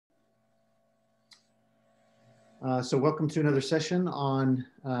So welcome to another session on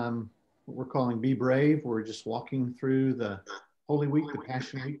what we're calling Be Brave. We're just walking through the Holy Week, the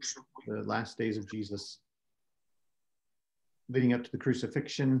Passion Week, the last days of Jesus leading up to the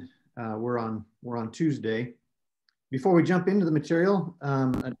crucifixion. We're on Tuesday. Before we jump into the material,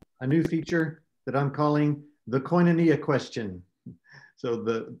 a new feature that I'm calling the Koinonia question. So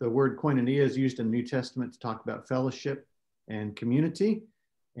the word koinonia is used in the New Testament to talk about fellowship and community.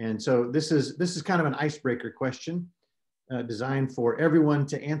 And so this is kind of an icebreaker question designed for everyone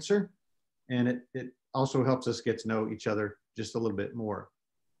to answer. And it also helps us get to know each other just a little bit more.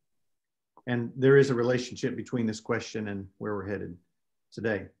 And there is a relationship between this question and where we're headed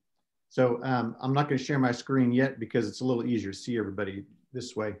today. So I'm not going to share my screen yet because it's a little easier to see everybody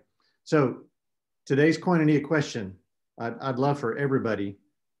this way. So today's koinonia question, I'd love for everybody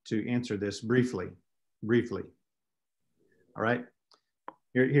to answer this briefly. All right.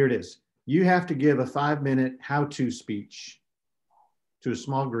 Here it is. You have to give a 5-minute how-to speech to a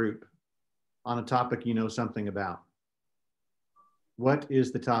small group on a topic you know something about. What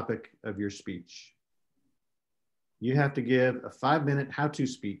is the topic of your speech? You have to give a 5-minute how-to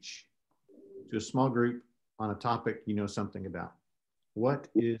speech to a small group on a topic you know something about. What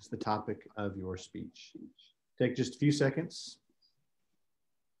is the topic of your speech? Take just a few seconds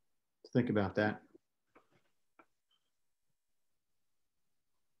to think about that.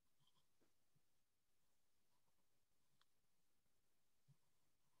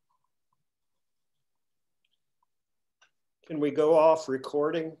 Can we go off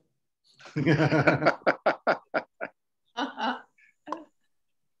recording? All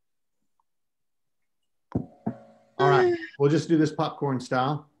right, we'll just do this popcorn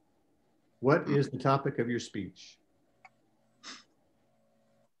style. What is the topic of your speech?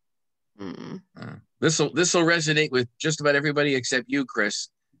 This will resonate with just about everybody except you, Chris.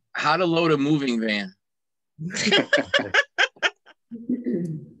 How to load a moving van.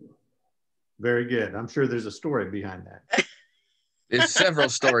 Very good. I'm sure there's a story behind that. There's several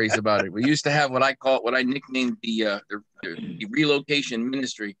stories about it. We used to have what I nicknamed the relocation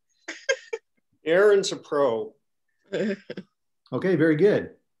ministry. Aaron's a pro. Okay, very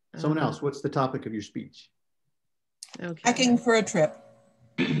good. Someone else, what's the topic of your speech? Okay. Packing for a trip.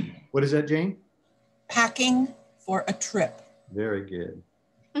 What is that, Jane? Packing for a trip. Very good.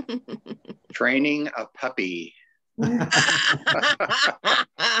 Training a puppy. And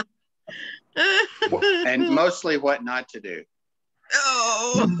mostly what not to do.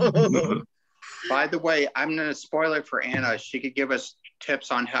 Oh. By the way, I'm going to spoil it for Anna. She could give us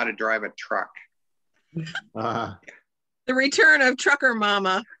tips on how to drive a truck. The return of Trucker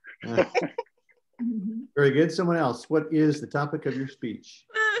Mama. Very good. Someone else, what is the topic of your speech?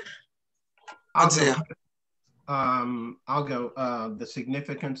 I'll go. The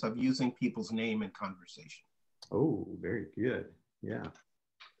significance of using people's name in conversation. Oh, very good. Yeah.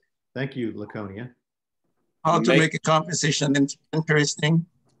 Thank you, Laconia. How to make a conversation interesting.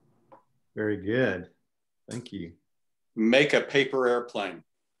 Very good. Thank you. Make a paper airplane.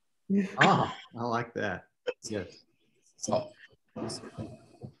 Ah, I like that. Yes.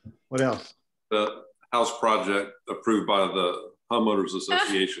 What else? The house project approved by the Homeowners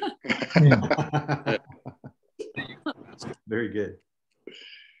Association. Very good.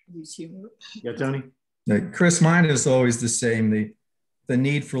 Yeah, Tony? Chris, mine is always the same. The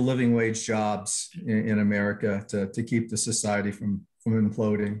need for living wage jobs in America to keep the society from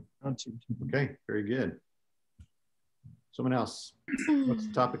imploding. Okay, very good. Someone else, what's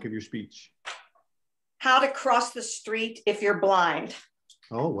the topic of your speech? How to cross the street if you're blind.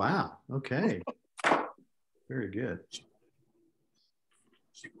 Oh, wow. Okay. Very good.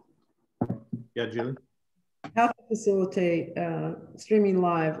 Yeah, Julie? How to facilitate streaming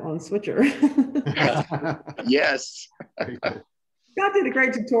live on Switcher. Yes. Scott did a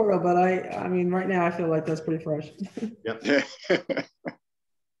great tutorial, but I mean, right now I feel like that's pretty fresh. Yep.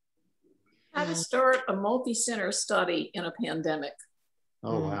 How to start a multi-center study in a pandemic.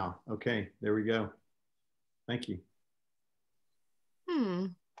 Oh, wow. Okay, there we go. Thank you.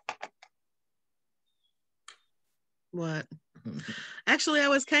 What? Actually, I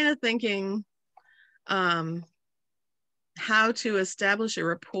was kind of thinking how to establish a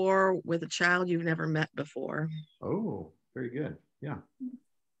rapport with a child you've never met before. Oh, very good. Yeah.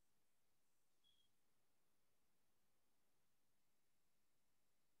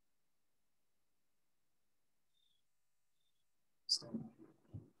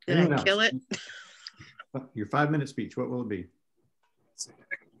 Did I kill it? Your 5-minute speech, what will it be?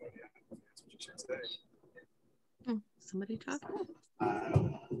 Somebody talk?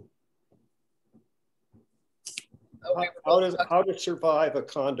 How to survive a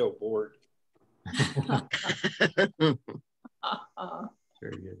condo board.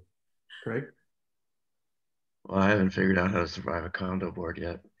 Very good. Craig? Well, I haven't figured out how to survive a condo board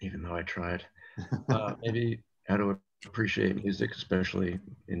yet, even though I tried. Maybe how to appreciate music, especially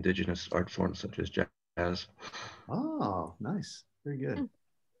indigenous art forms such as jazz. Oh, nice. Very good.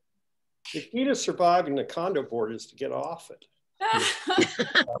 The key to surviving the condo board is to get off it.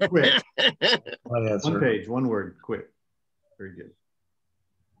 Quit. One page, one word, quit. Very good.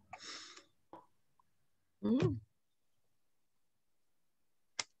 Mm.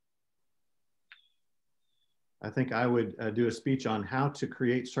 I think I would do a speech on how to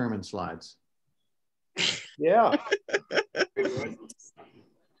create sermon slides. Yeah.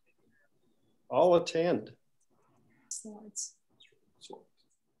 I'll attend. Slides.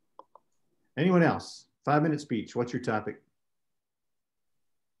 Anyone else? 5-minute speech. What's your topic?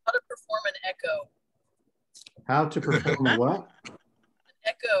 How to perform an echo. How to perform a what? An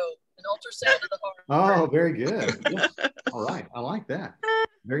echo, an ultrasound of the heart. Oh, very good. Yes. All right. I like that.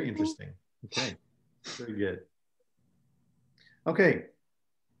 Very interesting. Okay. Very good. Okay.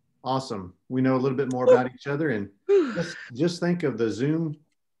 Awesome. We know a little bit more about each other, and just think of the Zoom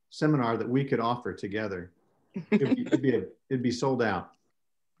seminar that we could offer together. It'd be sold out.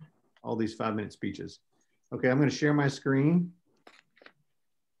 All these 5-minute speeches. Okay, I'm going to share my screen.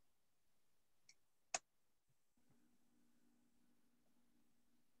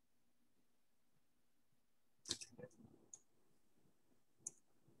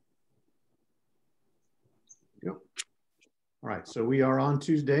 Yep. All right, so we are on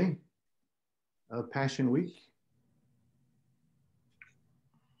Tuesday of Passion Week.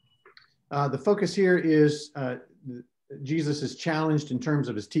 The focus here is Jesus is challenged in terms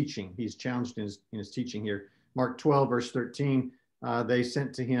of his teaching. He's challenged in his teaching here. Mark 12, verse 13, they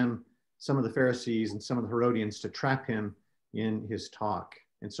sent to him some of the Pharisees and some of the Herodians to trap him in his talk.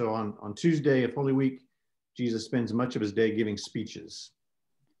 And so on Tuesday of Holy Week, Jesus spends much of his day giving speeches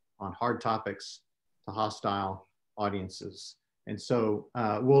on hard topics to hostile audiences. And so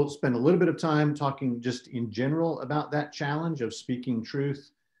we'll spend a little bit of time talking just in general about that challenge of speaking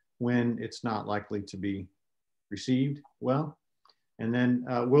truth when it's not likely to be received well. And then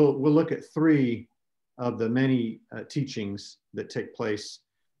we'll look at 3 of the many teachings that take place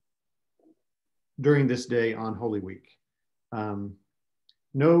during this day on Holy Week.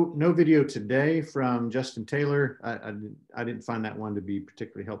 No video today from Justin Taylor. I didn't find that one to be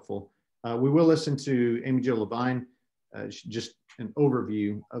particularly helpful. We will listen to Amy Jo Levine, just an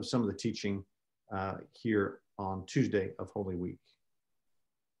overview of some of the teaching here on Tuesday of Holy Week.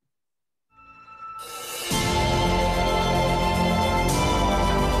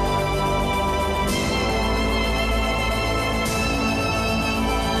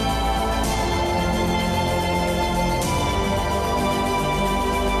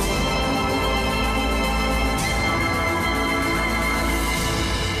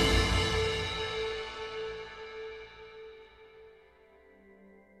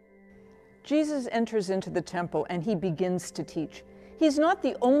 Jesus enters into the temple and he begins to teach. He's not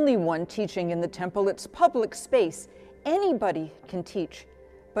the only one teaching in the temple. It's public space. Anybody can teach,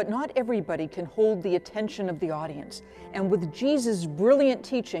 but not everybody can hold the attention of the audience. And with Jesus' brilliant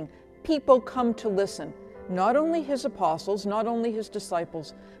teaching, people come to listen. Not only his apostles, not only his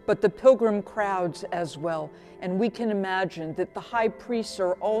disciples, but the pilgrim crowds as well. And we can imagine that the high priests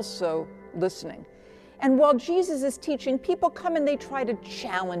are also listening. And while Jesus is teaching, people come and they try to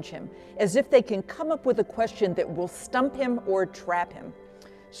challenge him, as if they can come up with a question that will stump him or trap him.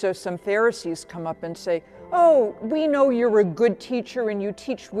 So some Pharisees come up and say, "Oh, we know you're a good teacher and you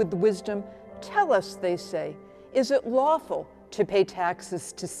teach with wisdom. Tell us," they say, "is it lawful to pay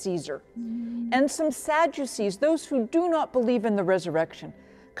taxes to Caesar?" And some Sadducees, those who do not believe in the resurrection,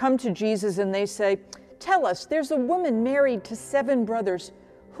 come to Jesus and they say, "Tell us, there's a woman married to 7 brothers.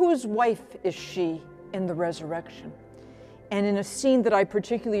 Whose wife is she in the resurrection?" And in a scene that I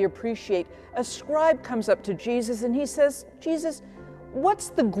particularly appreciate, a scribe comes up to Jesus and he says, "Jesus, what's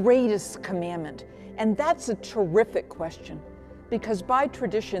the greatest commandment?" And that's a terrific question, because by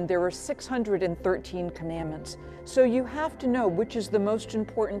tradition there are 613 commandments. So you have to know which is the most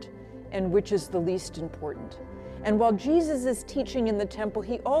important and which is the least important. And while Jesus is teaching in the temple,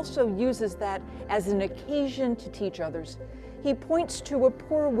 he also uses that as an occasion to teach others. He points to a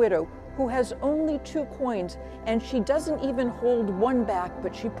poor widow who has only 2 coins, and she doesn't even hold one back,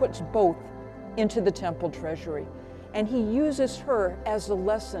 but she puts both into the temple treasury. And he uses her as a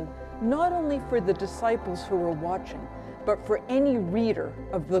lesson, not only for the disciples who are watching, but for any reader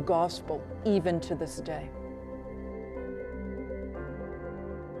of the gospel, even to this day.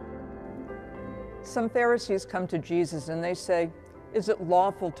 Some Pharisees come to Jesus and they say, Is it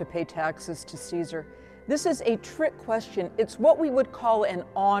lawful to pay taxes to Caesar? This is a trick question. It's what we would call an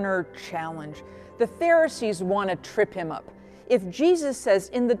honor challenge. The Pharisees want to trip him up. If Jesus says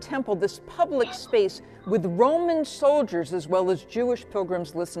in the temple, this public space with Roman soldiers as well as Jewish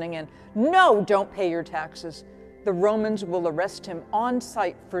pilgrims listening in, no, don't pay your taxes, the Romans will arrest him on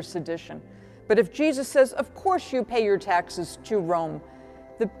sight for sedition. But if Jesus says, of course you pay your taxes to Rome,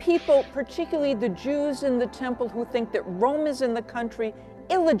 the people, particularly the Jews in the temple who think that Rome is in the country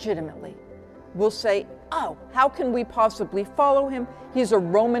illegitimately, will say, oh, how can we possibly follow him? He's a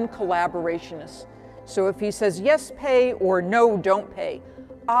Roman collaborationist. So if he says yes, pay, or no, don't pay,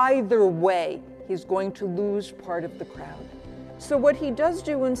 either way, he's going to lose part of the crowd. So what he does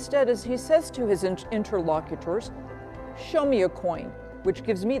do instead is he says to his interlocutors, show me a coin, which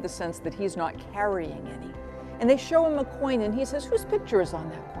gives me the sense that he's not carrying any. And they show him a coin and he says, whose picture is on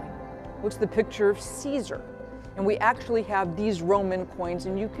that coin? Well, it's the picture of Caesar. And we actually have these Roman coins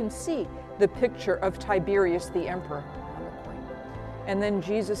and you can see the picture of Tiberius the emperor on the coin. And then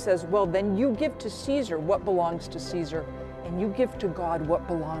Jesus says, well, then you give to Caesar what belongs to Caesar and you give to God what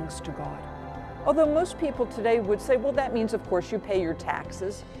belongs to God. Although most people today would say, well, that means, of course, you pay your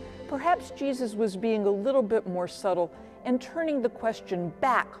taxes. Perhaps Jesus was being a little bit more subtle and turning the question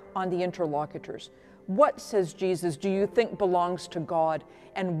back on the interlocutors. What, says Jesus, do you think belongs to God?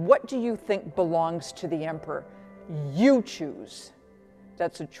 And what do you think belongs to the emperor? You choose.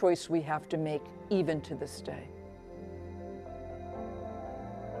 That's a choice we have to make even to this day.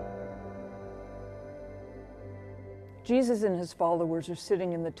 Jesus and his followers are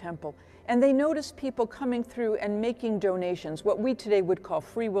sitting in the temple, and they notice people coming through and making donations, what we today would call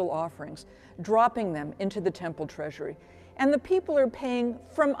free will offerings, dropping them into the temple treasury. And the people are paying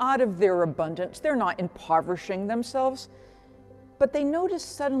from out of their abundance. They're not impoverishing themselves. But they notice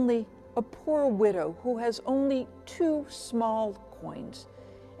suddenly a poor widow who has only 2 small coins.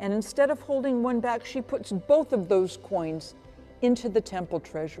 And instead of holding one back, she puts both of those coins into the temple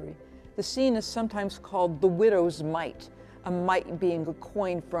treasury. The scene is sometimes called the widow's mite, a mite being a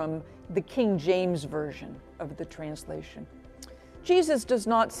coin from the King James Version of the translation. Jesus does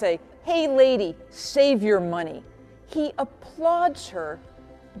not say, hey lady, save your money. He applauds her,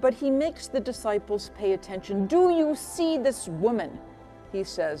 but he makes the disciples pay attention. Do you see this woman? He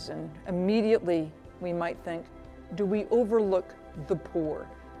says, and immediately we might think, do we overlook the poor?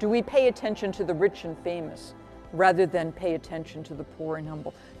 Do we pay attention to the rich and famous rather than pay attention to the poor and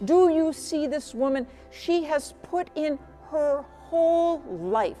humble? Do you see this woman? She has put in her whole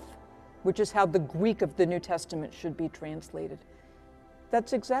life, which is how the Greek of the New Testament should be translated.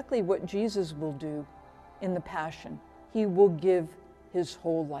 That's exactly what Jesus will do in the Passion. He will give his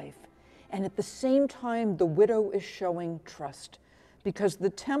whole life. And at the same time, the widow is showing trust, because the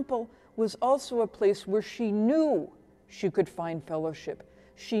temple was also a place where she knew she could find fellowship.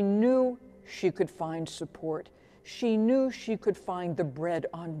 She knew she could find support. She knew she could find the bread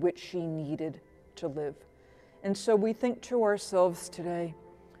on which she needed to live. And so we think to ourselves today,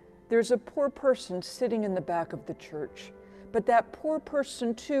 there's a poor person sitting in the back of the church, but that poor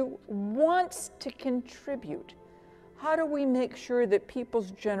person too wants to contribute. How do we make sure that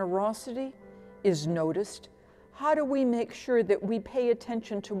people's generosity is noticed? How do we make sure that we pay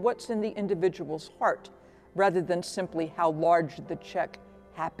attention to what's in the individual's heart rather than simply how large the check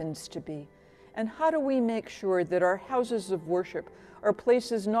happens to be? And how do we make sure that our houses of worship are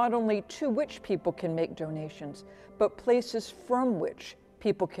places not only to which people can make donations, but places from which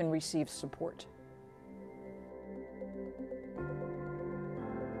people can receive support?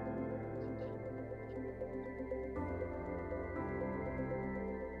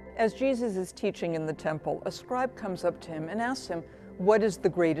 As Jesus is teaching in the temple, a scribe comes up to him and asks him, what is the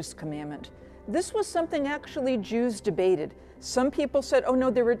greatest commandment? This was something actually Jews debated. Some people said, oh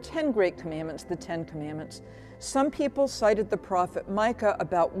no, there are 10 great commandments, the 10 commandments. Some people cited the prophet Micah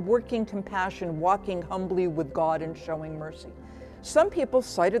about working compassion, walking humbly with God and showing mercy. Some people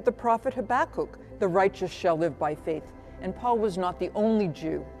cited the prophet Habakkuk, the righteous shall live by faith. And Paul was not the only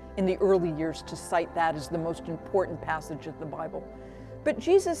Jew in the early years to cite that as the most important passage of the Bible. But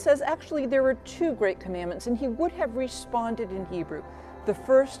Jesus says actually there are 2 great commandments, and he would have responded in Hebrew. The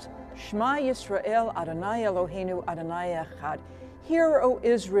first, Shema Yisrael, Adonai Eloheinu, Adonai Echad. Hear, O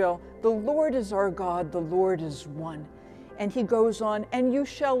Israel, the Lord is our God, the Lord is one. And he goes on, and you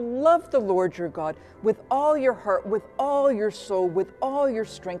shall love the Lord your God with all your heart, with all your soul, with all your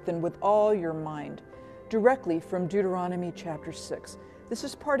strength, and with all your mind. Directly from Deuteronomy chapter 6. This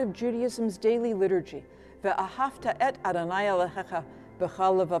is part of Judaism's daily liturgy. Ve'ahavta et Adonai Elohecha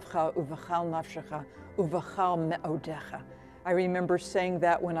b'chal levavcha u'v'chal nafshecha u'v'chal me'odecha. I remember saying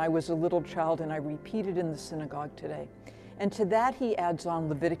that when I was a little child, and I repeated in the synagogue today. And to that he adds on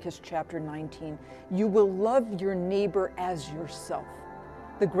Leviticus chapter 19, you will love your neighbor as yourself.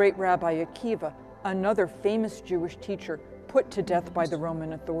 The great Rabbi Akiva, another famous Jewish teacher put to death by the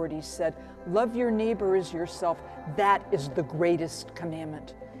Roman authorities, said, love your neighbor as yourself. That is the greatest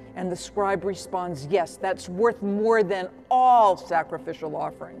commandment. And the scribe responds, yes, that's worth more than all sacrificial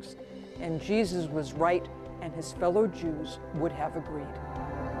offerings. And Jesus was right, and his fellow Jews would have agreed.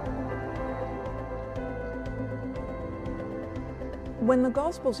 When the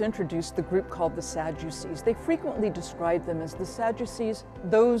Gospels introduced the group called the Sadducees, they frequently described them as the Sadducees,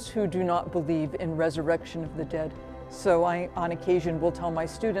 those who do not believe in resurrection of the dead. So I, on occasion, will tell my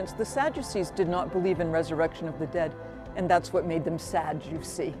students, the Sadducees did not believe in resurrection of the dead, and that's what made them sad, you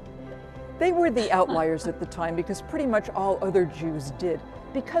see. They were the outliers at the time because pretty much all other Jews did.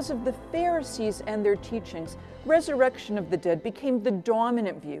 Because of the Pharisees and their teachings, resurrection of the dead became the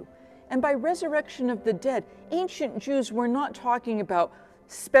dominant view. And by resurrection of the dead, ancient Jews were not talking about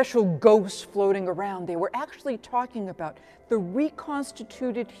special ghosts floating around. They were actually talking about the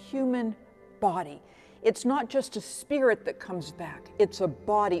reconstituted human body. It's not just a spirit that comes back. It's a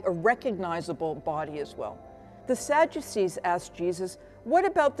body, a recognizable body as well. The Sadducees asked Jesus, what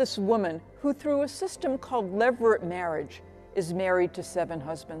about this woman who through a system called levirate marriage is married to 7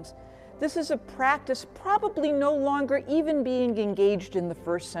 husbands? This is a practice probably no longer even being engaged in the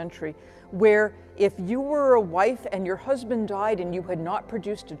 1st century, where if you were a wife and your husband died and you had not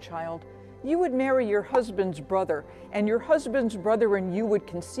produced a child, you would marry your husband's brother, and your husband's brother and you would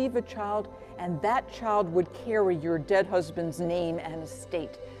conceive a child, and that child would carry your dead husband's name and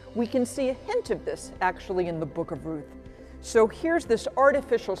estate. We can see a hint of this actually in the book of Ruth. So here's this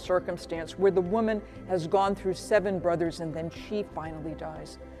artificial circumstance where the woman has gone through 7 brothers and then she finally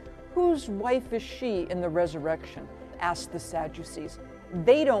dies. Whose wife is she in the resurrection? Asked the Sadducees.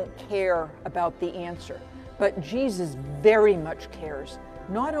 They don't care about the answer, but Jesus very much cares,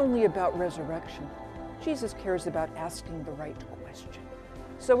 not only about resurrection. Jesus cares about asking the right question.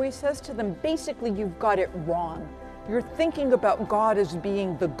 So he says to them, basically, you've got it wrong. You're thinking about God as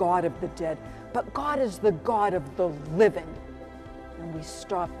being the God of the dead, but God is the God of the living. And we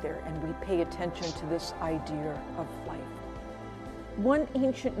stop there and we pay attention to this idea of life. One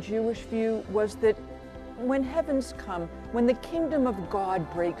ancient Jewish view was that when heavens come, when the kingdom of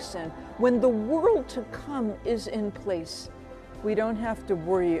God breaks in, when the world to come is in place, we don't have to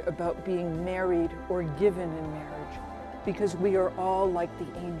worry about being married or given in marriage, because we are all like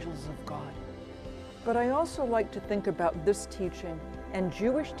the angels of God. But I also like to think about this teaching and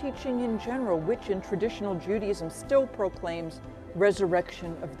Jewish teaching in general, which in traditional Judaism still proclaims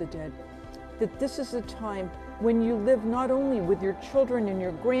resurrection of the dead. That this is a time when you live not only with your children and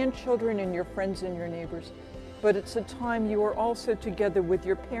your grandchildren and your friends and your neighbors, but it's a time you are also together with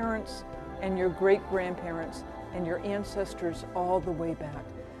your parents and your great-grandparents and your ancestors all the way back,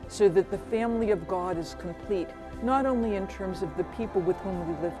 so that the family of God is complete, not only in terms of the people with whom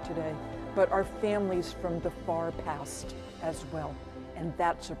we live today, but our families from the far past as well. And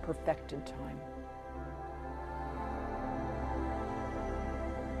that's a perfected time.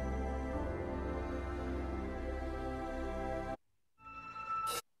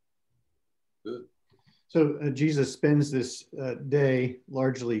 Good. So Jesus spends this day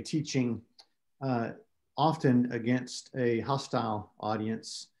largely teaching, often against a hostile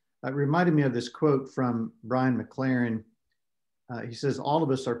audience. It reminded me of this quote from Brian McLaren. He says, all of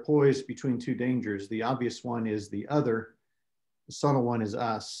us are poised between 2 dangers. The obvious one is the other. The subtle one is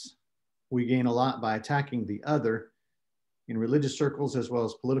us. We gain a lot by attacking the other in religious circles as well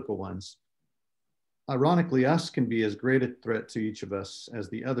as political ones. Ironically, us can be as great a threat to each of us as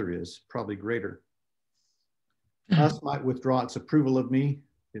the other is, probably greater. Us might withdraw its approval of me.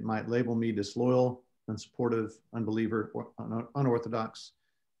 It might label me disloyal, unsupportive, unbeliever, or unorthodox,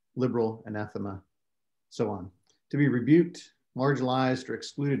 liberal, anathema, so on. To be rebuked, marginalized, or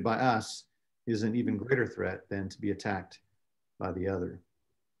excluded by us is an even greater threat than to be attacked by the other.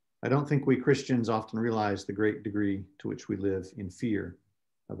 I don't think we Christians often realize the great degree to which we live in fear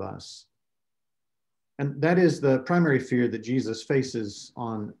of us. And that is the primary fear that Jesus faces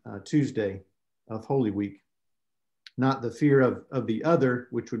on Tuesday of Holy Week. Not the fear of the other,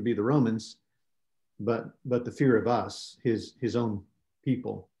 which would be the Romans, but the fear of us, his own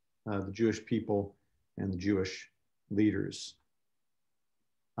people, the Jewish people and the Jewish leaders.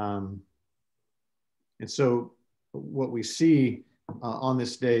 And so what we see on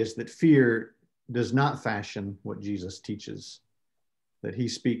this day is that fear does not fashion what Jesus teaches, that he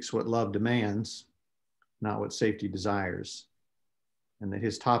speaks what love demands, not what safety desires, and that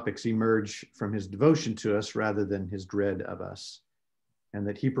his topics emerge from his devotion to us rather than his dread of us, and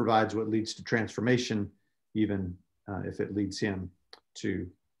that he provides what leads to transformation even if it leads him to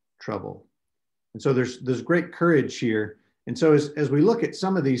trouble. And so there's great courage here. And so as we look at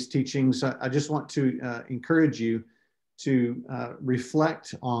some of these teachings, I just want to encourage you to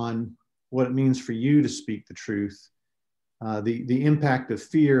reflect on what it means for you to speak the truth, the impact of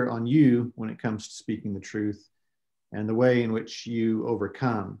fear on you when it comes to speaking the truth, and the way in which you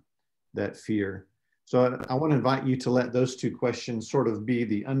overcome that fear. So I want to invite you to let those two questions sort of be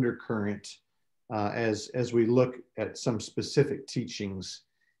the undercurrent as we look at some specific teachings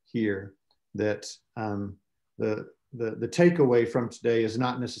here, that the takeaway from today is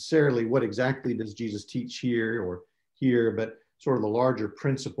not necessarily what exactly does Jesus teach here or here, but sort of the larger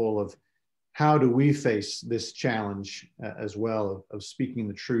principle of how do we face this challenge as well of speaking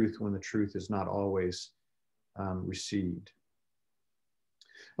the truth when the truth is not always received.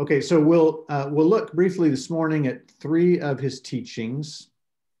 Okay, so we'll look briefly this morning at 3 of his teachings.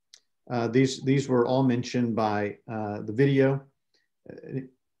 These were all mentioned by the video.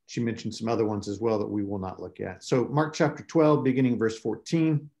 She mentioned some other ones as well that we will not look at. So Mark chapter 12, beginning verse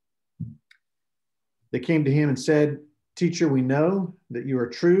 14. They came to him and said, "Teacher, we know that you are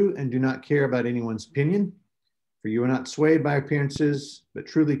true and do not care about anyone's opinion, for you are not swayed by appearances, but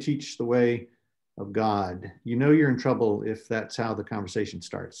truly teach the way of God." You know you're in trouble if that's how the conversation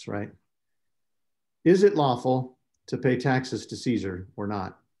starts, right? "Is it lawful to pay taxes to Caesar or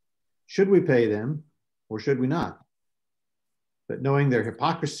not? Should we pay them or should we not?" But knowing their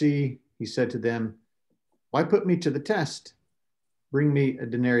hypocrisy, he said to them, "Why put me to the test? Bring me a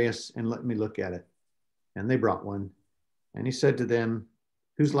denarius and let me look at it." And they brought one. And he said to them,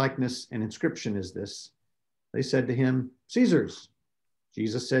 "Whose likeness and inscription is this?" They said to him, "Caesar's."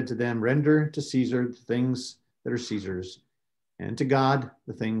 Jesus said to them, "Render to Caesar the things that are Caesar's, and to God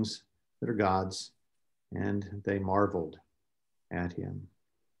the things that are God's." And they marveled at him.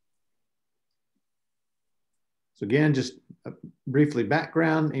 So again, just briefly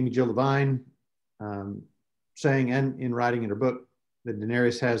background, Amy Jill Levine saying, and in writing in her book, the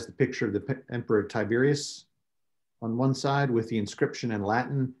denarius has the picture of the Emperor Tiberius on one side with the inscription in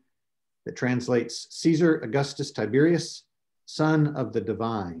Latin that translates Caesar Augustus Tiberius, son of the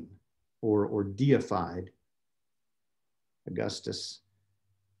divine, or deified Augustus.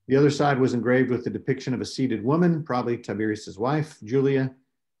 The other side was engraved with the depiction of a seated woman, probably Tiberius's wife, Julia,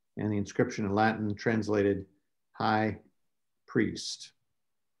 and the inscription in Latin translated high priest.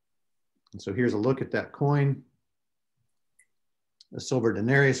 And so here's a look at that coin. A silver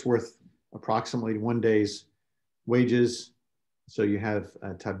denarius worth approximately 1 day's wages. So you have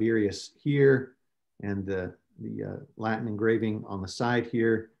Tiberius here and the Latin engraving on the side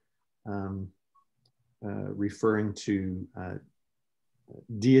here, referring to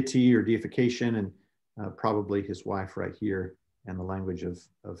deity or deification, and probably his wife right here, and the language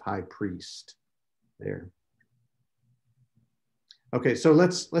of high priest there. Okay, so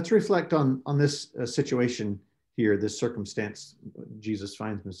let's reflect on this situation here, this circumstance Jesus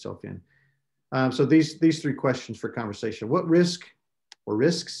finds himself in. So these 3 questions for conversation. What risk or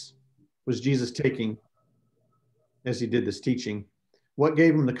risks was Jesus taking as he did this teaching? What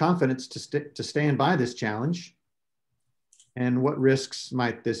gave him the confidence to stand by this challenge? And what risks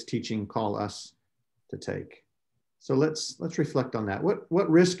might this teaching call us to take? So let's reflect on that. What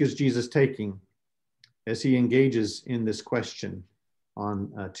risk is Jesus taking as he engages in this question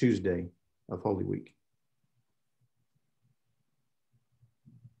on Tuesday of Holy Week?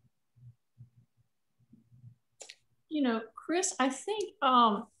 You know, Chris, I think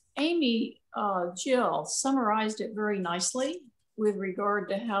Amy Jill summarized it very nicely with regard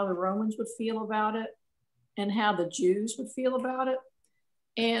to how the Romans would feel about it and how the Jews would feel about it.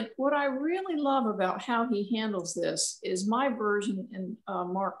 And what I really love about how he handles this is my version in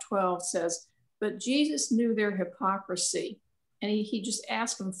Mark 12 says, "But Jesus knew their hypocrisy." And he just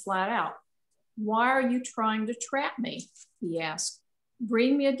asked them flat out, "Why are you trying to trap me?" He asked.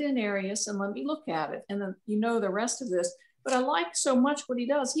 "Bring me a denarius and let me look at it." And then you know the rest of this. But I like so much what he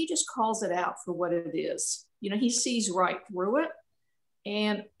does. He just calls it out for what it is. You know, he sees right through it.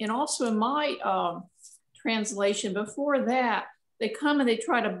 And also in my translation, before that, they come and they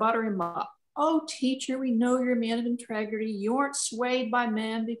try to butter him up. "Oh, teacher, we know you're a man of integrity. You aren't swayed by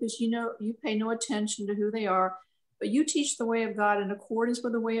men because you know you pay no attention to who they are, but you teach the way of God in accordance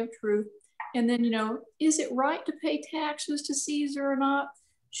with the way of truth. And then, you know, is it right to pay taxes to Caesar or not?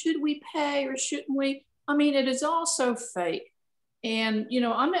 Should we pay or shouldn't we?" I mean, it is all so fake. And, you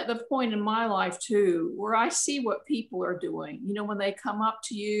know, I'm at the point in my life too, where I see what people are doing, you know, when they come up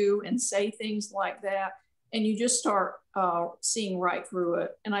to you and say things like that, and you just start seeing right through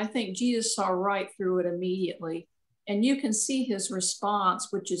it. And I think Jesus saw right through it immediately. And you can see his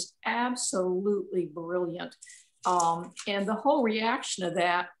response, which is absolutely brilliant. And the whole reaction of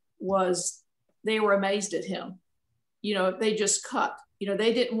that was they were amazed at him. You know, they just cut. You know,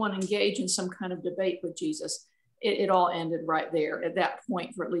 they didn't want to engage in some kind of debate with Jesus. It all ended right there at that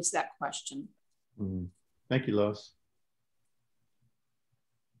point for at least that question. Mm. Thank you, Lois.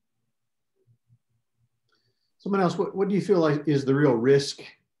 Someone else, what do you feel like is the real risk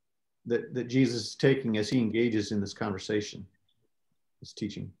that Jesus is taking as he engages in this conversation, this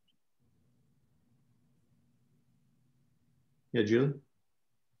teaching? Yeah, Julie?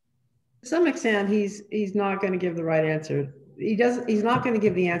 To some extent, he's not going to give the right answer. He's not going to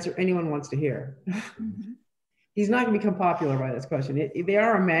give the answer anyone wants to hear. He's not going to become popular by this question. They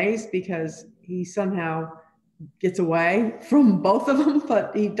are amazed because he somehow gets away from both of them,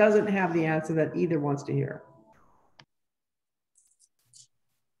 but he doesn't have the answer that either wants to hear.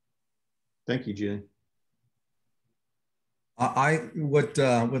 Thank you, Julie. What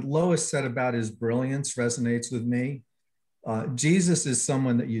Lois said about his brilliance resonates with me. Jesus is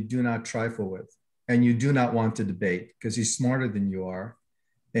someone that you do not trifle with and you do not want to debate because he's smarter than you are,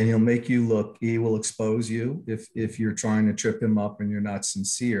 and he'll make you look, he will expose you if you're trying to trip him up and you're not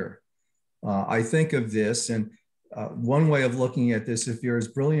sincere. I think of this, and one way of looking at this, if you're as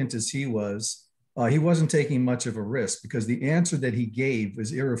brilliant as he wasn't taking much of a risk because the answer that he gave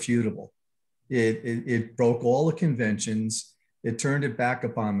was irrefutable. It broke all the conventions. It turned it back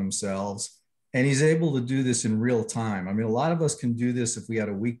upon themselves. And he's able to do this in real time. I mean, a lot of us can do this if we had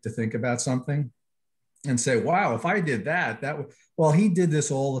a week to think about something and say, wow, if I did that would, well, he did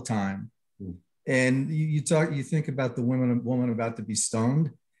this all the time. And you think about the woman about to be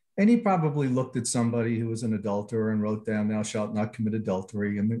stoned, and he probably looked at somebody who was an adulterer and wrote down, "Thou shalt not commit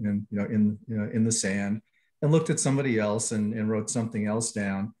adultery," in the sand, and looked at somebody else and wrote something else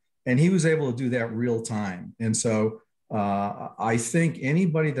down. And he was able to do that real time. And so I think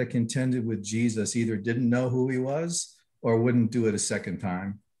anybody that contended with Jesus either didn't know who he was or wouldn't do it a second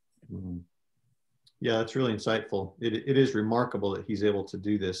time. Mm-hmm. Yeah, that's really insightful. It is remarkable that he's able to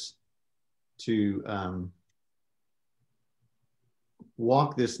do this, to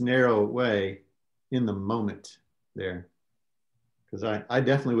walk this narrow way in the moment there. Because I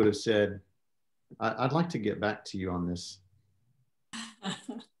definitely would have said, I'd like to get back to you on this.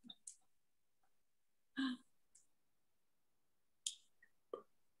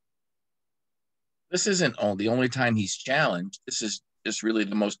 This isn't the only time he's challenged. This is just really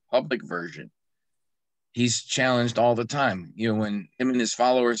the most public version. He's challenged all the time. You know, when him and his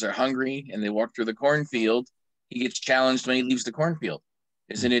followers are hungry and they walk through the cornfield, he gets challenged when he leaves the cornfield.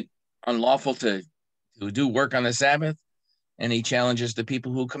 Isn't it unlawful to do work on the Sabbath? And he challenges the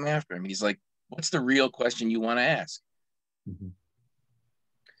people who come after him. He's like, what's the real question you want to ask? Mm-hmm.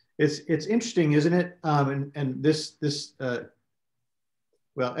 It's interesting, isn't it? And this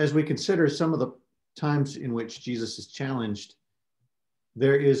well, as we consider some of the times in which Jesus is challenged,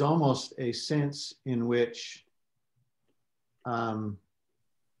 there is almost a sense in which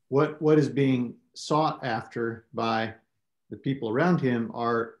what is being sought after by the people around him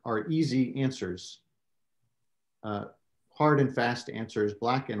are easy answers, hard and fast answers,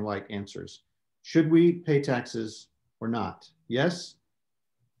 black and white answers. Should we pay taxes or not? Yes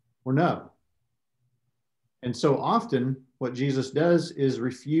or no? And so often what Jesus does is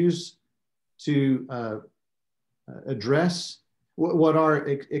refuse to address what are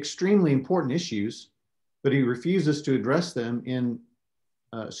extremely important issues, but he refuses to address them in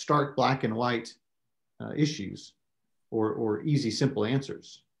stark black and white issues or easy, simple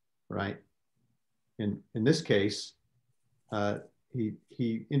answers, right? In this case,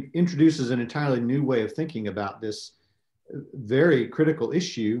 he introduces an entirely new way of thinking about this very critical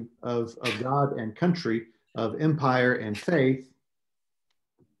issue of God and country, of empire and faith,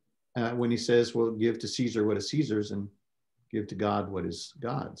 when he says, well, give to Caesar what is Caesar's and give to God what is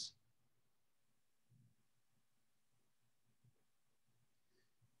God's.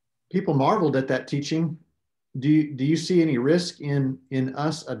 People marveled at that teaching. Do you see any risk in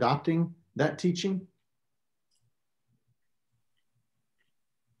us adopting that teaching?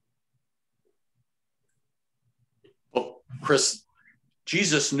 Well, Chris,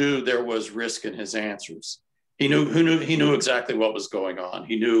 Jesus knew there was risk in his answers. He knew exactly what was going on.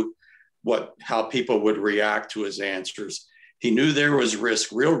 He knew how people would react to his answers. He knew there was risk,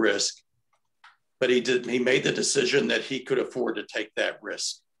 real risk, but he made the decision that he could afford to take that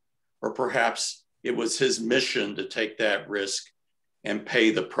risk. Or perhaps it was his mission to take that risk and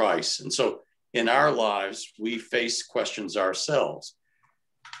pay the price. And so in our lives, we face questions ourselves,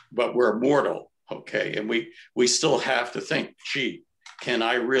 but we're mortal, okay? And we still have to think, gee, am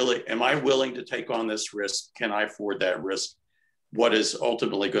I willing to take on this risk? Can I afford that risk? what is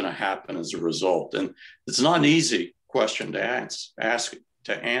ultimately going to happen as a result. And it's not an easy question to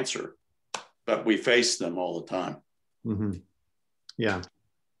answer, but we face them all the time. Mm-hmm. Yeah.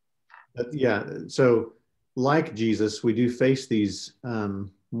 Yeah. So like Jesus, we do face these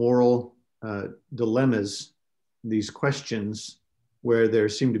moral dilemmas, these questions where there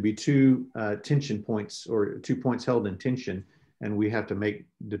seem to be two tension points, or 2 points held in tension, and we have to make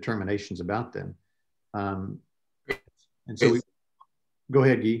determinations about them. And so go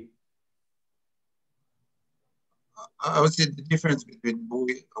ahead, Guy. I would say the difference between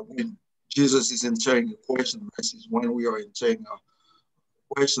when Jesus is answering a question versus when we are answering a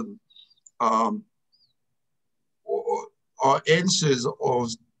question, our answers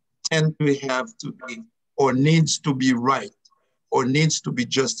tend to have to be, or needs to be right, or needs to be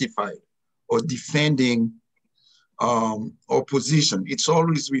justified, or defending our position. It's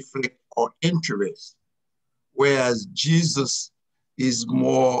always reflect our interest. Whereas Jesus is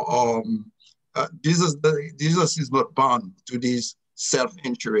more, Jesus is not bound to this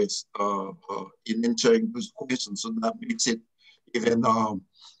self-interest in answering those questions. So that makes it even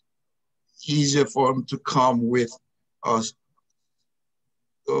easier for him to come with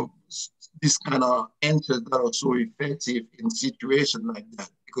this kind of answers that are so effective in situations like that.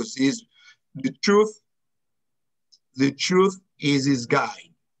 Because the truth is his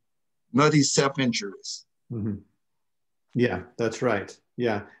guide, not his self-interest. Mm-hmm. Yeah, that's right.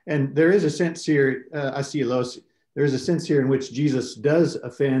 Yeah. And there is a sense here, I see Lois, there is a sense here in which Jesus does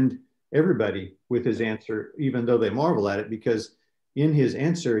offend everybody with his answer, even though they marvel at it, because in his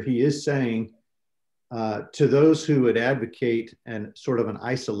answer, he is saying to those who would advocate an sort of an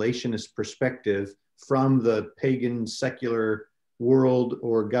isolationist perspective from the pagan secular world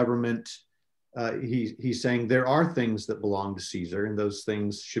or government, he's saying there are things that belong to Caesar, and those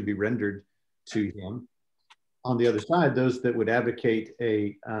things should be rendered to him. On the other side, those that would advocate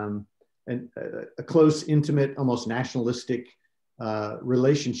a close, intimate, almost nationalistic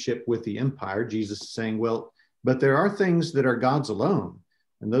relationship with the empire, Jesus is saying, well, but there are things that are God's alone,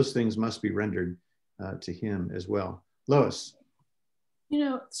 and those things must be rendered to him as well. Lois. You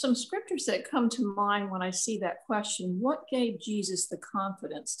know, some scriptures that come to mind when I see that question, what gave Jesus the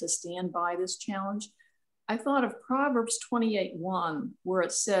confidence to stand by this challenge? I thought of Proverbs 28:1, where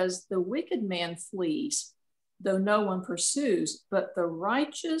it says, the wicked man flees, though no one pursues, but the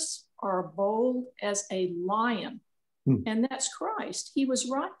righteous are bold as a lion. And that's Christ. He was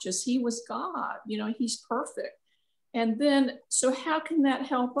righteous. He was God. You know, he's perfect. And then, so how can that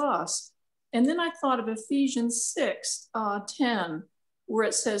help us? And then I thought of Ephesians 6:10, where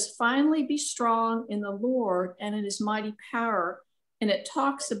it says, finally be strong in the Lord and in his mighty power. And it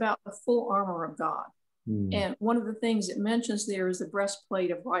talks about the full armor of God. And one of the things it mentions there is the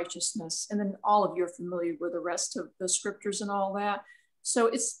breastplate of righteousness. And then all of you are familiar with the rest of the scriptures and all that.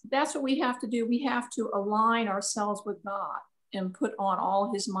 So that's what we have to do. We have to align ourselves with God and put on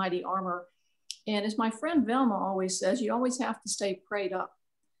all his mighty armor. And as my friend Velma always says, you always have to stay prayed up,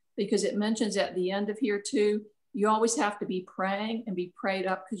 because it mentions at the end of here too, you always have to be praying and be prayed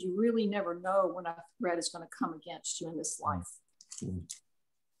up, because you really never know when a threat is going to come against you in this life.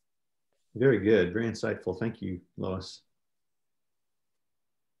 Very good. Very insightful. Thank you, Lois.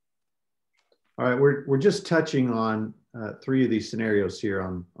 All right, we're just touching on 3 of these scenarios here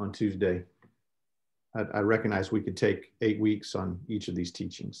on Tuesday. I recognize we could take 8 weeks on each of these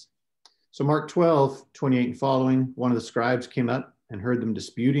teachings. So Mark 12:28 and following, one of the scribes came up and heard them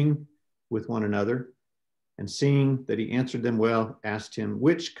disputing with one another, and seeing that he answered them well, asked him,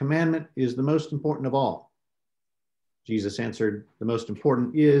 which commandment is the most important of all? Jesus answered, the most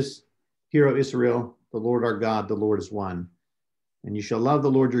important is, Hear, O Israel, the Lord our God, the Lord is one. And you shall love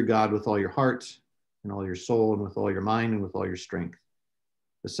the Lord your God with all your heart and all your soul and with all your mind and with all your strength.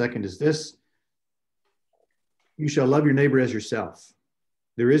 The second is this, you shall love your neighbor as yourself.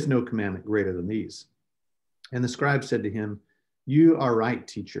 There is no commandment greater than these. And the scribe said to him, you are right,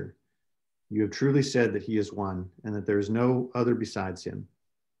 teacher. You have truly said that he is one, and that there is no other besides him.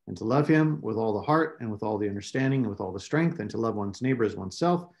 And to love him with all the heart and with all the understanding and with all the strength, and to love one's neighbor as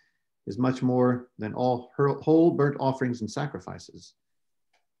oneself, is much more than all whole burnt offerings and sacrifices.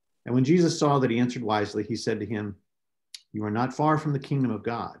 And when Jesus saw that he answered wisely, he said to him, you are not far from the kingdom of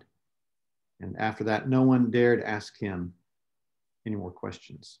God. And after that, no one dared ask him any more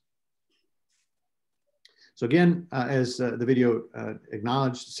questions. So again, as the video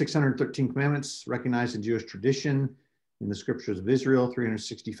acknowledged, 613 commandments recognized in Jewish tradition in the scriptures of Israel,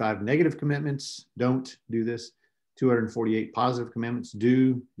 365 negative commitments, don't do this, 248 positive commandments,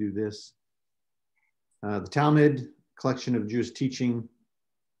 do this. The Talmud, collection of Jewish teaching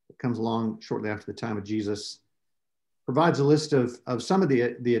that comes along shortly after the time of Jesus, provides a list of some of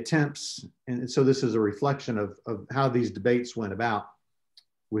the attempts, and so this is a reflection of how these debates went about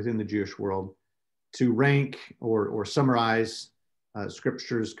within the Jewish world, to rank or summarize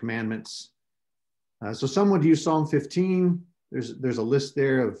scriptures, commandments. So some would use Psalm 15. There's a list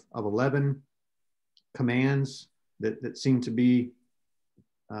there of 11 commands that seem to be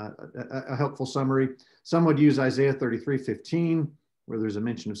a helpful summary. Some would use Isaiah 33:15, where there's a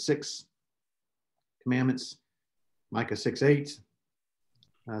mention of 6 commandments. Micah 6:8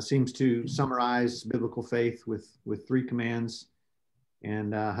 seems to summarize biblical faith with 3 commands.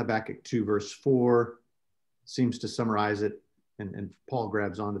 And Habakkuk 2 verse 4 seems to summarize it. And Paul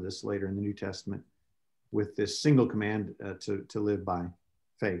grabs onto this later in the New Testament with this single command to live by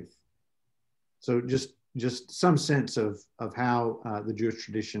faith. So just some sense of how the Jewish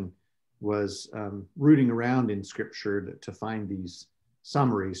tradition was rooting around in Scripture to find these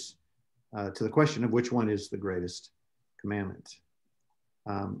summaries to the question of which one is the greatest commandment.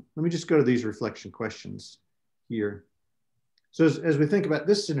 Let me just go to these reflection questions here. So as we think about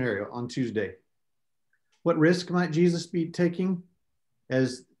this scenario on Tuesday, what risk might Jesus be taking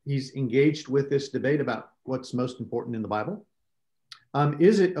as he's engaged with this debate about what's most important in the Bible?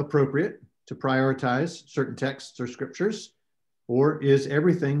 Is it appropriate to prioritize certain texts or scriptures, or is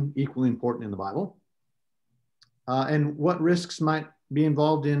everything equally important in the Bible? And what risks might be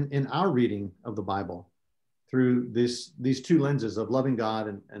involved in our reading of the Bible through these 2 lenses of loving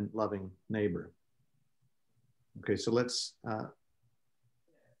God and loving neighbor? Okay, so let's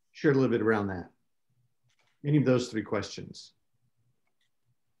share a little bit around that. Any of those 3 questions?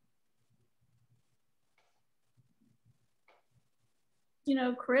 You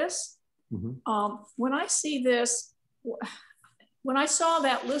know, Chris, when I see this, when I saw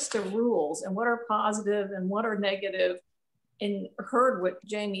that list of rules and what are positive and what are negative, and heard what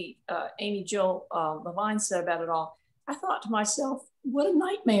Amy Jill Levine said about it all, I thought to myself, what a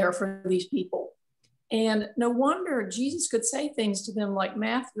nightmare for these people. And no wonder Jesus could say things to them like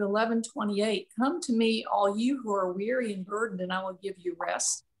Matthew 11:28, come to me, all you who are weary and burdened, and I will give you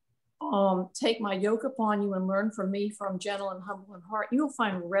rest. Take my yoke upon you and learn from me, for I'm gentle and humble in heart. You will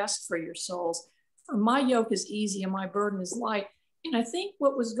find rest for your souls. For my yoke is easy and my burden is light. And I think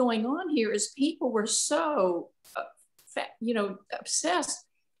what was going on here is people were so, obsessed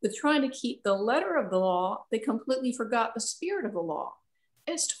with trying to keep the letter of the law, they completely forgot the spirit of the law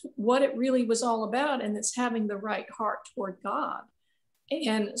as to what it really was all about, and it's having the right heart toward God.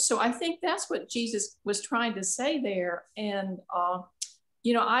 And so I think that's what Jesus was trying to say there. And,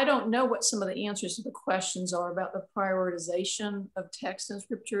 I don't know what some of the answers to the questions are about the prioritization of text and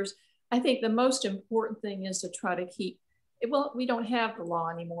scriptures. I think the most important thing is to try to keep, well, we don't have the law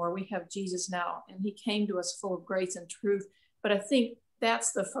anymore. We have Jesus now, and he came to us full of grace and truth. But I think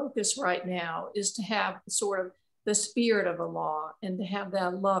that's the focus right now, is to have sort of the spirit of the law and to have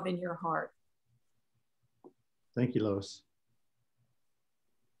that love in your heart. Thank you, Lois.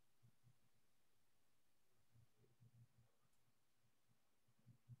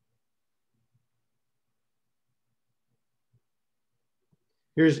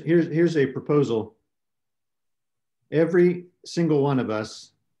 Here's a proposal. Every single one of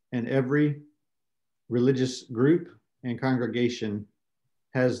us and every religious group and congregation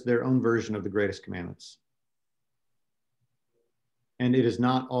has their own version of the greatest commandments. And it is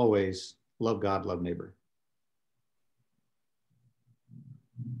not always love God, love neighbor.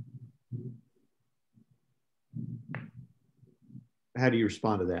 How do you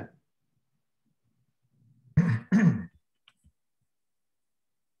respond to that?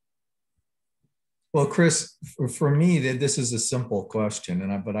 Well, Chris, for me, this is a simple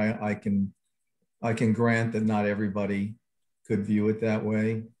question, but I can grant that not everybody could view it that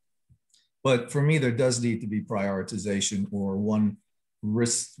way. But for me, there does need to be prioritization, or one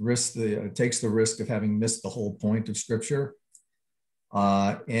takes the risk of having missed the whole point of Scripture.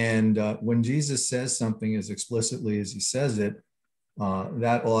 When Jesus says something as explicitly as he says it,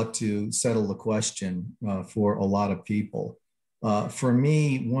 that ought to settle the question for a lot of people. For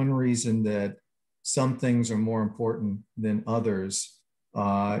me, one reason that some things are more important than others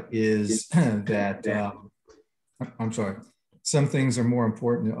is that, some things are more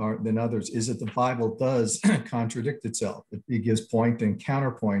important than others is that the Bible does contradict itself. It gives point and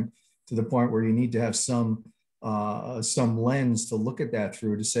counterpoint to the point where you need to have some lens to look at that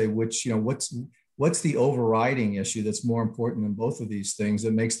through, to say what's the overriding issue that's more important than both of these things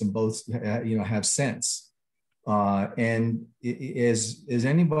that makes them both have sense. And as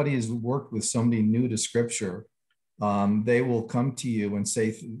anybody has worked with somebody new to Scripture, they will come to you and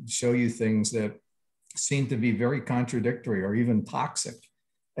show you things that seem to be very contradictory or even toxic.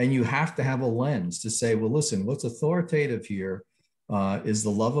 And you have to have a lens to say, well, listen, what's authoritative here is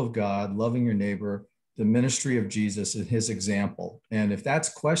the love of God, loving your neighbor, the ministry of Jesus and his example. And if that's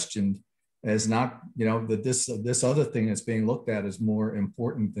questioned as not, that this other thing that's being looked at is more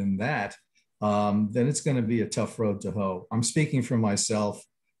important than that, then it's going to be a tough road to hoe. I'm speaking for myself.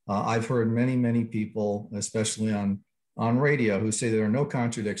 I've heard many, many people, especially on radio, who say there are no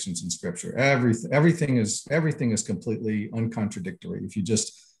contradictions in Scripture. Everything is completely uncontradictory.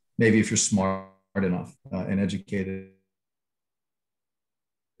 If you're smart enough and educated.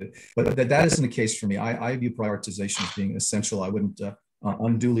 But that isn't the case for me. I view prioritization as being essential. I wouldn't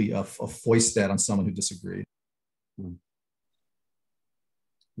unduly foist that on someone who disagreed.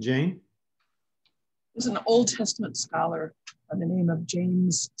 Jane? There's an Old Testament scholar by the name of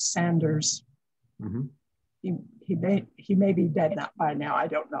James Sanders. Mm-hmm. He may be dead by now, I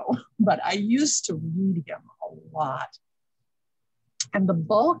don't know. But I used to read him a lot. And the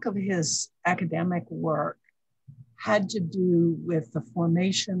bulk of his academic work had to do with the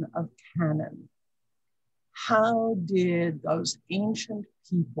formation of canon. How did those ancient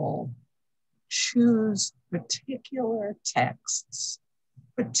people choose particular texts,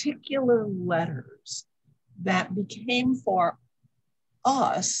 particular letters that became for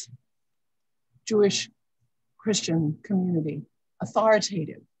us, Jewish Christian community,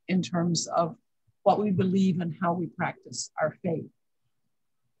 authoritative in terms of what we believe and how we practice our faith?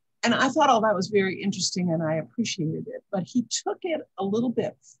 And I thought all that was very interesting and I appreciated it, but he took it a little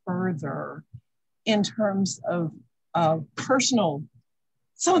bit further in terms of personal,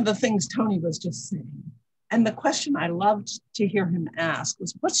 some of the things Tony was just saying. And the question I loved to hear him ask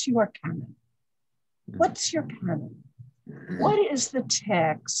was, what's your canon? What's your canon? What is the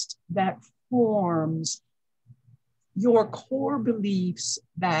text that forms your core beliefs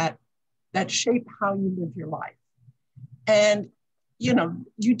that shape how you live your life? And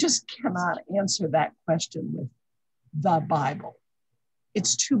you just cannot answer that question with the Bible.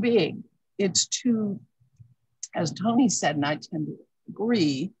 It's too big. It's too, as Tony said, and I tend to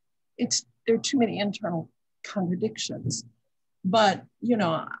agree, there are too many internal contradictions. But,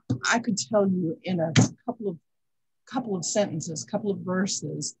 I could tell you in a couple of sentences, couple of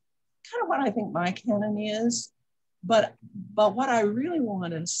verses, kind of what I think my canon is. But what I really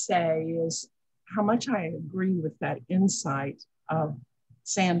want to say is how much I agree with that insight of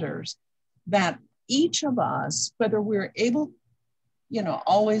Sanders, that each of us, whether we're able,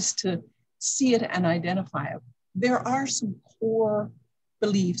 always to see it and identify it, there are some core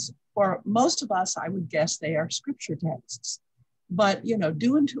beliefs. For most of us, I would guess they are scripture texts. But,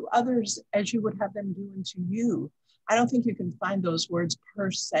 do unto others as you would have them do unto you. I don't think you can find those words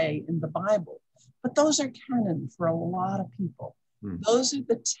per se in the Bible, but those are canon for a lot of people. Those are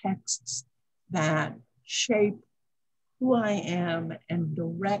the texts that shape who I am and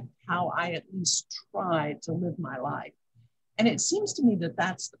direct how I at least try to live my life. And it seems to me that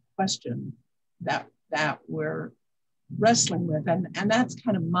that's the question that we're wrestling with. And that's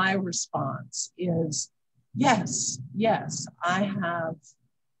kind of my response is, yes, I have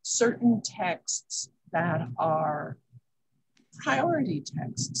certain texts that are priority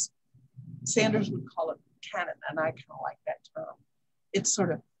texts. Sanders would call it canon, and I kind of like that term. It's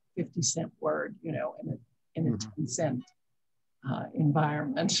sort of 50-cent word, in a 10-cent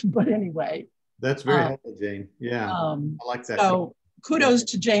environment. But anyway. That's very helpful, Jane. Yeah, I like that. So kudos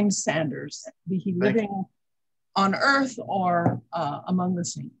to James Sanders, be he living on earth or among the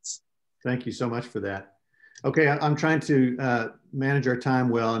saints. Thank you so much for that. Okay, I'm trying to manage our time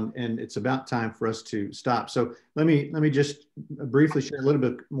well, and it's about time for us to stop. So let me just briefly share a little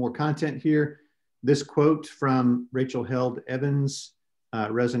bit more content here. This quote from Rachel Held Evans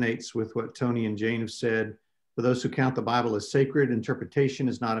resonates with what Tony and Jane have said. For those who count the Bible as sacred, interpretation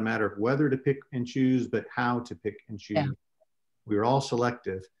is not a matter of whether to pick and choose, but how to pick and choose. Yeah. We are all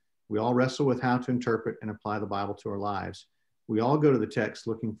selective. We all wrestle with how to interpret and apply the Bible to our lives. We all go to the text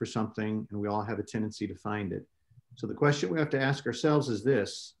looking for something, and we all have a tendency to find it. So the question we have to ask ourselves is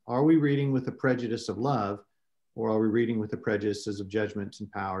this: are we reading with the prejudice of love, or are we reading with the prejudices of judgment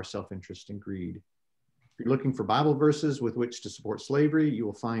and power, self-interest and greed? If you're looking for Bible verses with which to support slavery, you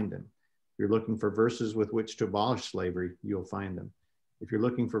will find them. If you're looking for verses with which to abolish slavery, you'll find them. If you're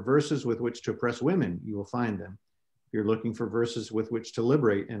looking for verses with which to oppress women, you will find them. If you're looking for verses with which to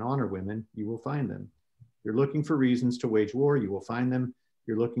liberate and honor women, you will find them. If you're looking for reasons to wage war, you will find them. If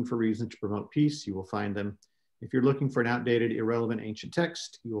you're looking for reasons to promote peace, you will find them. If you're looking for an outdated, irrelevant ancient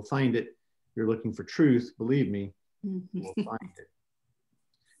text, you will find it. If you're looking for truth, believe me, you will find it.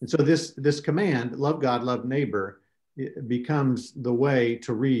 And so this command, love God, love neighbor, it becomes the way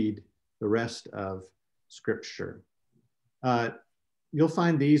to read the rest of Scripture. you'll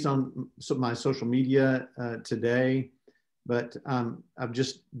find these on my social media today, but I've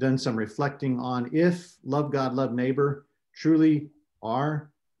just done some reflecting on if love God, love neighbor truly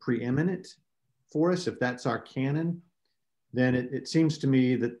are preeminent for us, if that's our canon, then it seems to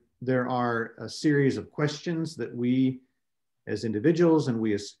me that there are a series of questions that we as individuals and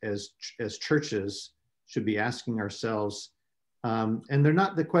we as churches should be asking ourselves. And they're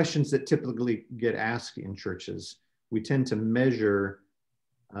not the questions that typically get asked in churches. We tend to measure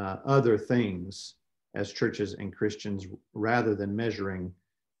other things as churches and Christians rather than measuring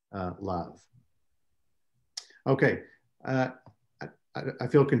love. Okay, I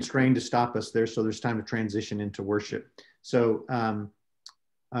feel constrained to stop us there, so there's time to transition into worship. So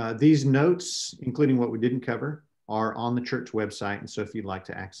these notes, including what we didn't cover, are on the church website, and so if you'd like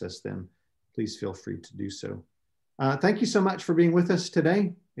to access them, please feel free to do so. Thank you so much for being with us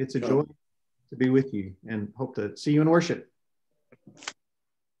today. It's a joy to be with you, and hope to see you in worship.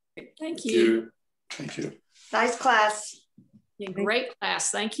 Thank you. Thank you. Nice class. Yeah, great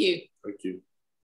class. Thank you. Thank you.